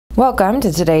Welcome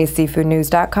to today's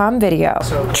SeafoodNews.com video.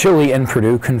 Chile and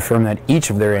Peru confirmed that each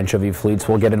of their anchovy fleets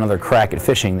will get another crack at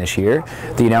fishing this year.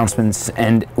 The announcements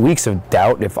end weeks of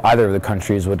doubt if either of the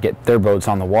countries would get their boats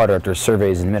on the water after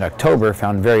surveys in mid-October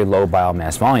found very low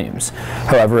biomass volumes.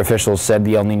 However, officials said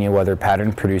the El Niño weather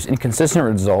pattern produced inconsistent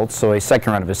results, so a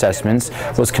second round of assessments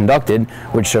was conducted,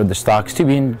 which showed the stocks to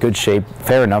be in good shape,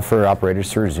 fair enough for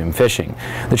operators to resume fishing.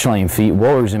 The Chilean fleet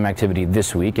will resume activity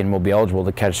this week and will be eligible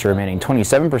to catch the remaining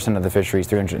 27% of the fishery's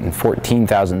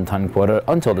 314,000 ton quota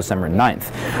until December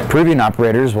 9th. Peruvian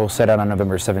operators will set out on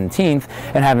November 17th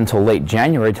and have until late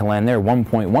January to land their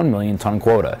 1.1 million ton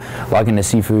quota. Log into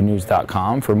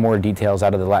seafoodnews.com for more details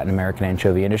out of the Latin American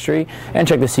anchovy industry, and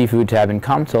check the seafood tab in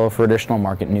Comtel for additional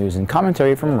market news and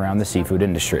commentary from around the seafood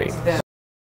industry.